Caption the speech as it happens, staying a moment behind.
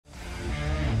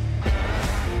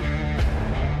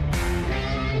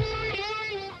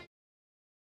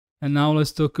And now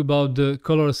let's talk about the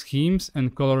color schemes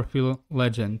and color fill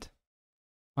legend.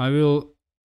 I will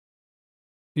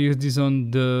use this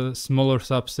on the smaller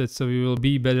subset so we will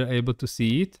be better able to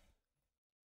see it.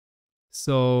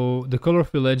 So the color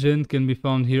fill legend can be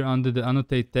found here under the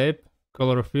annotate tab,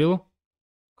 color fill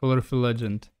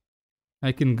legend.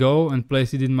 I can go and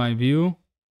place it in my view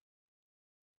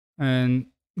and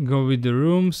go with the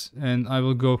rooms, and I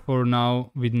will go for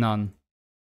now with none.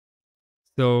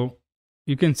 So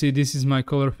you can see this is my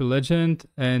color fill legend,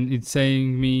 and it's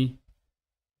saying me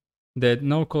that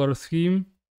no color scheme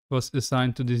was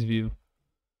assigned to this view.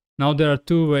 Now there are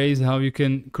two ways how you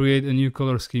can create a new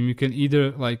color scheme. You can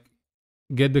either like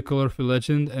get the color fill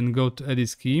legend and go to edit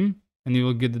scheme and you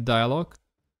will get the dialog.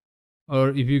 Or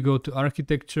if you go to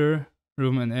architecture,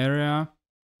 room and area,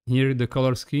 here the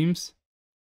color schemes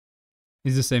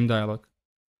is the same dialog.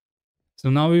 So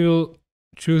now we will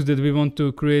choose that we want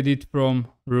to create it from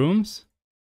rooms,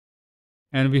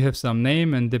 and we have some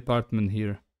name and department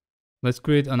here. Let's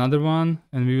create another one,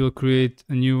 and we will create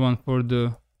a new one for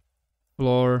the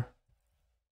floor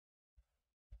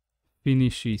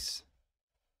finishes.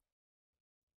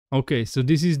 Okay, so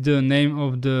this is the name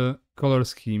of the color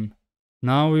scheme.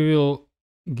 Now we will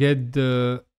get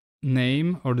the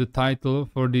name or the title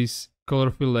for this color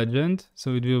fill legend.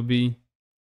 So it will be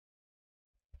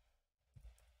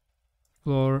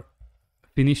floor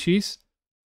finishes.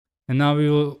 And now we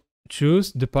will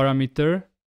choose the parameter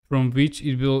from which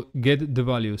it will get the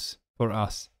values for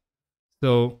us.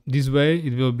 So this way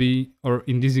it will be, or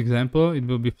in this example, it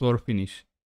will be floor finish.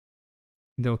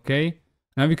 Okay.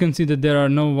 Now we can see that there are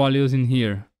no values in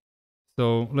here.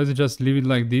 So let's just leave it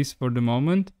like this for the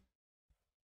moment.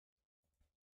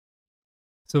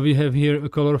 So we have here a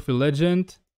color fill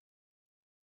legend.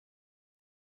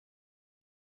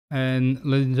 And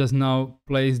let's just now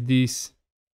place this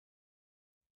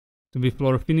to be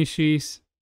floor finishes.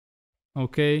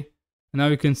 Okay. And now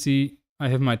you can see I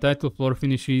have my title floor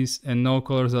finishes and no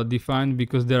colors are defined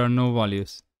because there are no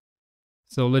values.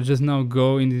 So let's just now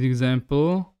go in this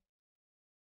example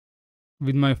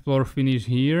with my floor finish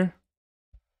here.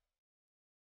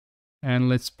 And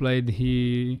let's play it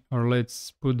here, or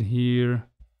let's put here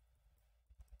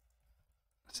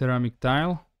ceramic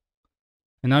tile.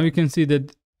 And now you can see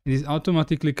that it is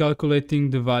automatically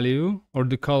calculating the value or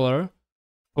the color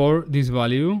for this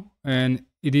value, and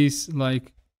it is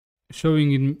like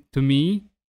showing it to me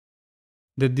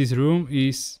that this room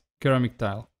is ceramic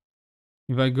tile.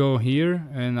 If I go here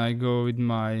and I go with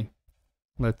my,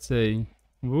 let's say,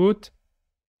 wood,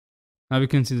 now we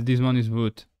can see that this one is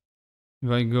wood. If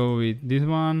I go with this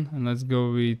one, and let's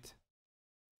go with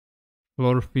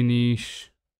floor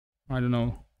finish, I don't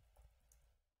know,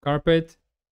 carpet,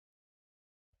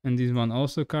 and this one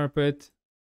also carpet.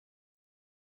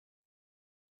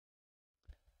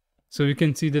 So you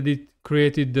can see that it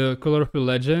created the color fill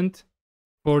legend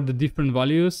for the different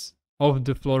values of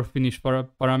the floor finish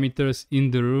parameters in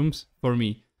the rooms for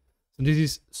me. So this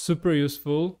is super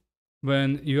useful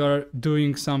when you are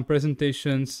doing some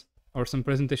presentations or some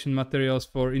presentation materials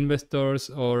for investors,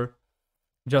 or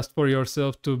just for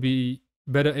yourself to be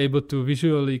better able to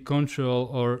visually control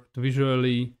or to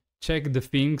visually check the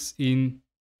things in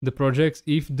the projects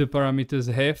if the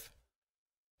parameters have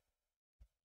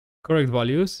correct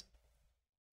values.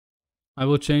 I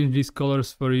will change these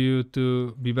colors for you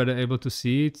to be better able to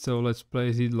see it. So let's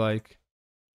place it like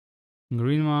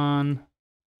green one,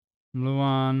 blue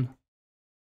one,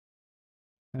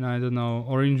 and I don't know,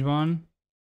 orange one.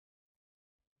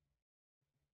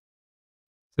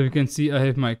 So you can see I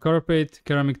have my carpet,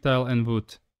 ceramic tile and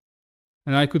wood.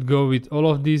 And I could go with all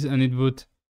of these and it would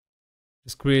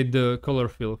just create the color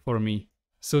fill for me.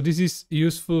 So this is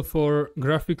useful for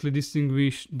graphically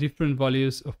distinguish different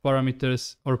values of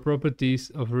parameters or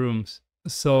properties of rooms.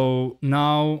 So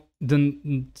now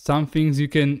then some things you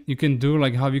can do,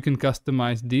 like how you can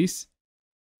customize this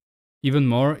even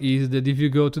more, is that if you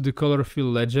go to the color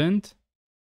fill legend,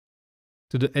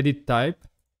 to the edit type,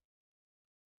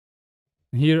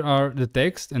 here are the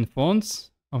text and fonts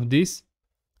of this.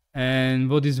 And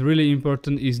what is really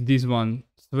important is this one,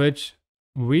 swatch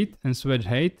width and swatch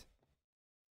height.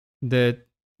 That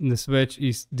the swatch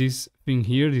is this thing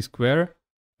here, this square,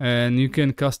 and you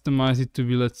can customize it to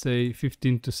be, let's say,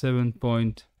 15 to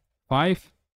 7.5.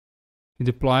 Hit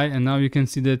apply, and now you can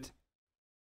see that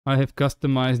I have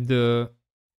customized the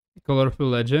color fill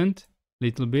legend a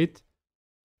little bit.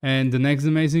 And the next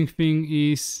amazing thing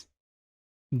is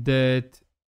that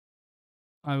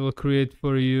I will create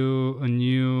for you a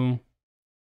new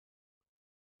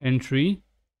entry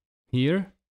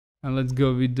here, and let's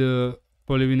go with the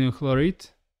polyvinyl chloride.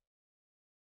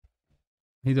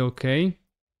 Hit OK.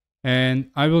 And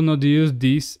I will not use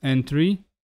this entry,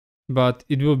 but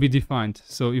it will be defined.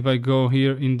 So if I go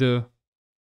here in the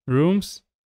rooms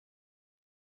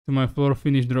to my floor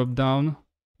finish drop down,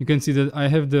 you can see that I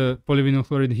have the polyvinyl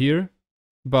chloride here,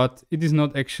 but it is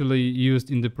not actually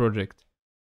used in the project.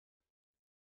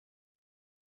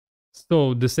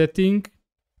 So the setting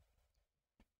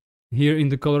here in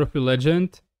the color fill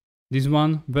legend, this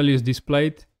one value is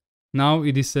displayed. Now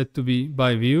it is set to be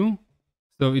by view.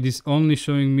 So it is only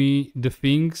showing me the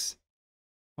things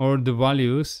or the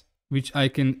values which I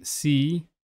can see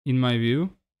in my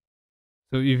view.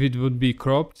 So if it would be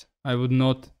cropped, I would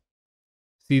not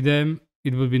see them.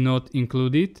 It would be not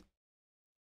included.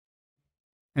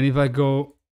 And if I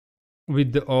go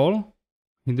with the all,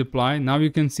 hit apply, now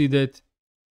you can see that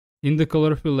in the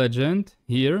color fill legend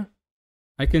here,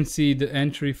 I can see the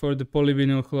entry for the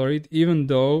polyvinyl chloride, even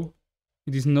though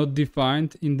it is not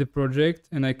defined in the project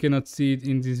and I cannot see it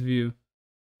in this view.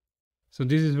 So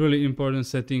this is really important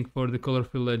setting for the color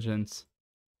fill legends.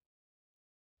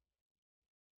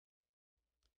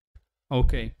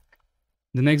 Okay.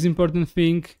 The next important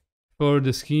thing for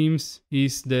the schemes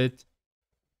is that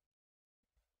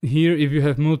here, if you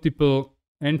have multiple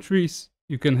entries,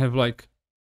 you can have like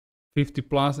 50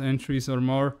 plus entries or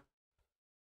more,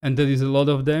 and that is a lot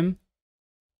of them.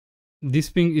 This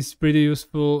thing is pretty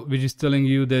useful, which is telling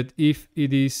you that if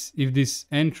this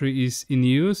entry is in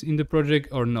use in the project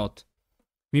or not.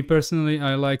 Me personally,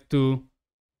 I like to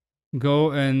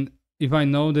go, and if I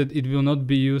know that it will not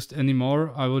be used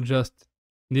anymore, I will just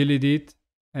delete it,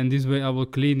 and this way I will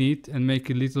clean it and make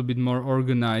it a little bit more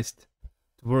organized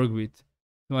to work with.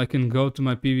 So I can go to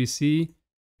my PVC,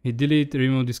 hit delete,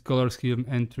 remove this color scheme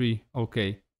entry,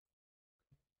 okay.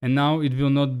 And now it will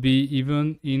not be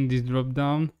even in this drop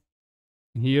down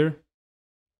here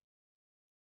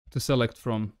to select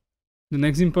from. The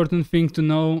next important thing to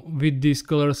know with these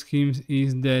color schemes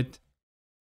is that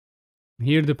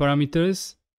here the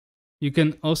parameters, you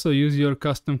can also use your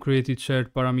custom created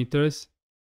shared parameters.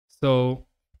 So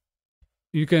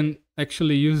you can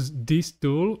actually use this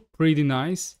tool, pretty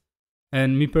nice.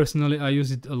 And me personally, I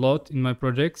use it a lot in my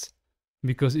projects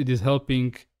because it is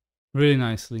helping really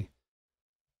nicely.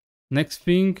 Next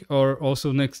thing, or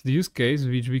also next use case,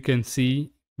 which we can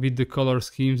see with the color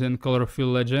schemes and color fill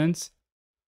legends,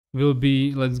 will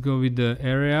be, let's go with the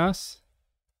areas.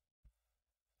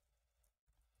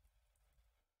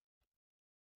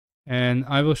 And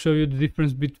I will show you the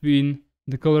difference between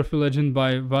the color fill legend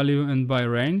by value and by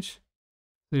range.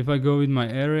 So if I go with my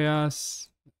areas,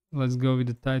 let's go with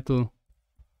the title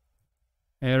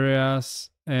areas,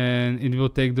 and it will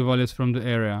take the values from the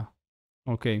area.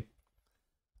 Okay.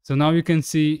 So now you can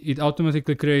see it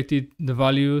automatically created the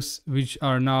values which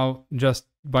are now just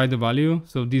by the value.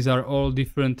 So these are all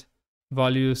different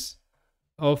values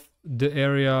of the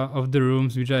area of the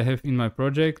rooms which I have in my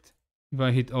project. If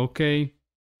I hit OK, you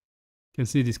can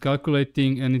see this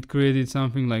calculating, and it created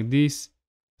something like this.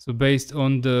 So based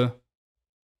on the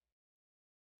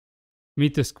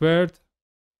meter squared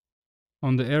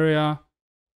on the area,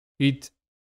 it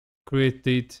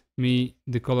created me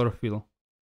the color fill.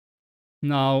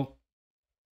 Now,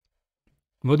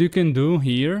 what you can do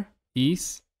here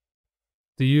is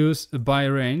to use a by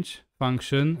range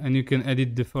function, and you can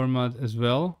edit the format as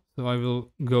well. So I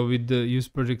will go with the use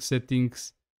project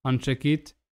settings, uncheck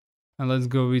it, and let's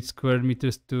go with square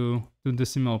meters to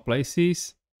decimal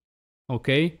places.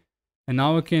 Okay, and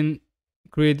now I can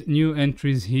create new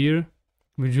entries here,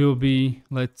 which will be,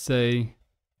 let's say,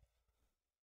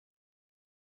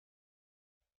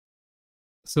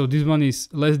 so this one is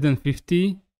less than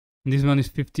 50, and this one is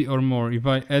 50 or more. If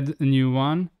I add a new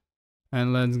one,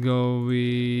 and let's go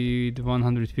with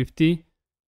 150,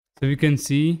 so you can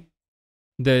see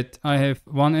that I have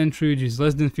one entry which is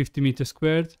less than 50 meters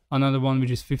squared, another one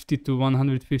which is 50 to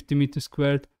 150 meters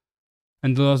squared,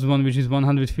 and the last one which is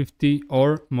 150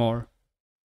 or more.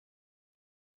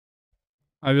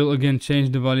 I will again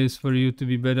change the values for you to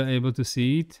be better able to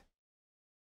see it.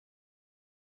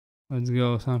 Let's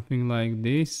go something like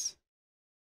this.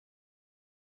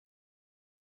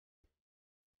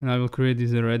 And I will create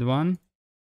this a red one.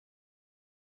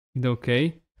 Hit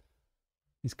OK.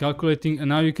 It's calculating, and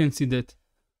now you can see that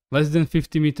less than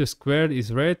 50 meters squared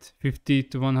is red, 50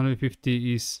 to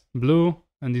 150 is blue,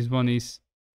 and this one is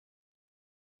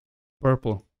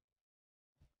purple.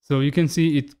 So you can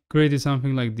see it created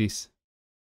something like this.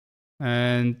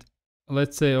 And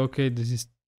let's say, okay, this is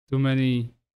too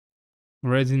many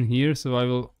reds in here, so I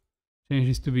will change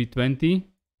this to be 20.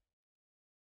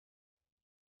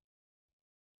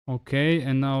 Okay,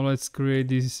 and now let's create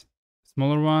this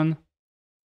smaller one.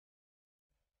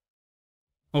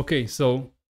 Okay,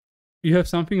 so you have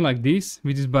something like this,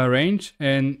 which is by range,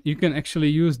 and you can actually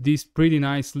use this pretty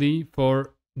nicely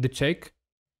for the check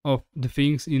of the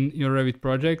things in your Revit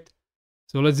project.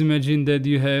 So let's imagine that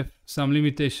you have some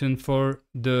limitation for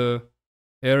the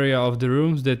area of the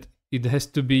rooms, that it has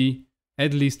to be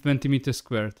at least 20 meters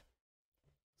squared.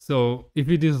 So if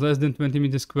it is less than 20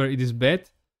 meters squared, it is bad.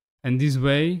 And this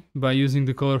way, by using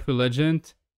the color fill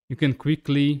legend, you can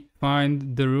quickly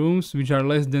find the rooms which are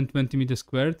less than 20 meters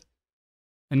squared.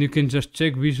 And you can just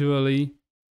check visually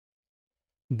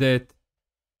that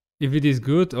if it is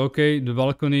good, okay, the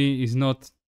balcony is not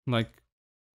like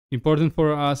important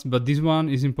for us, but this one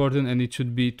is important and it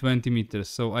should be 20 meters.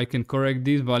 So I can correct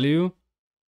this value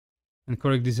and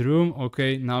correct this room.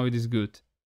 Okay, now it is good.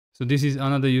 So this is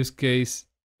another use case,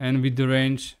 and with the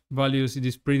range values, it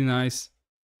is pretty nice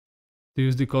to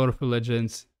use the colorful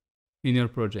legends in your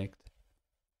project.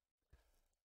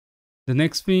 The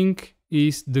next thing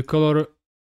is the color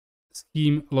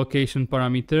scheme location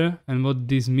parameter, and what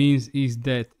this means is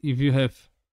that if you have,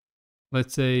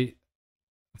 let's say,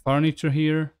 furniture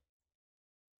here,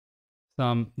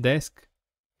 some desk,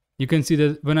 you can see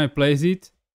that when I place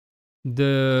it,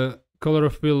 the color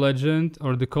fill legend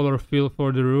or the color fill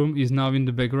for the room is now in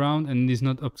the background and is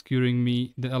not obscuring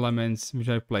me the elements which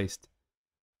I placed.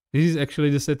 This is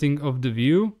actually the setting of the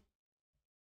view.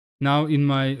 Now in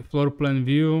my floor plan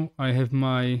view, I have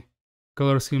my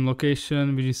color scheme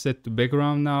location, which is set to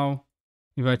background now.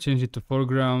 If I change it to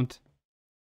foreground,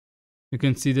 you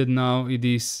can see that now it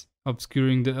is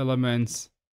obscuring the elements.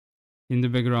 In the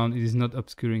background, it is not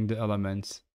obscuring the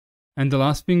elements. And the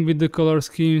last thing with the color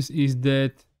schemes is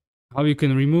that how you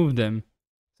can remove them.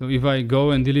 So if I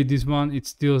go and delete this one, it's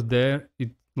still there.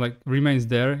 It like remains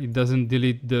there. It doesn't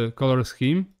delete the color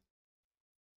scheme.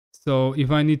 So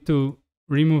if I need to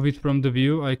remove it from the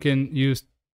view, I can use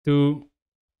two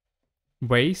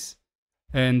ways.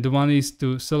 And the one is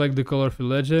to select the color fill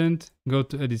legend, go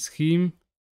to edit scheme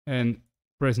and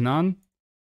press none.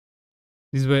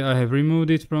 This way I have removed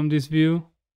it from this view.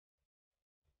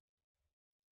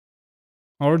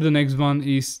 Or the next one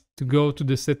is to go to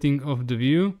the setting of the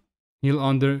view. Here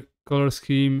under color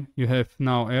scheme, you have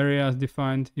now areas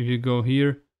defined. If you go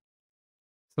here,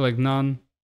 select none.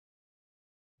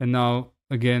 And now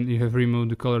again, you have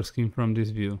removed the color scheme from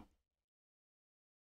this view.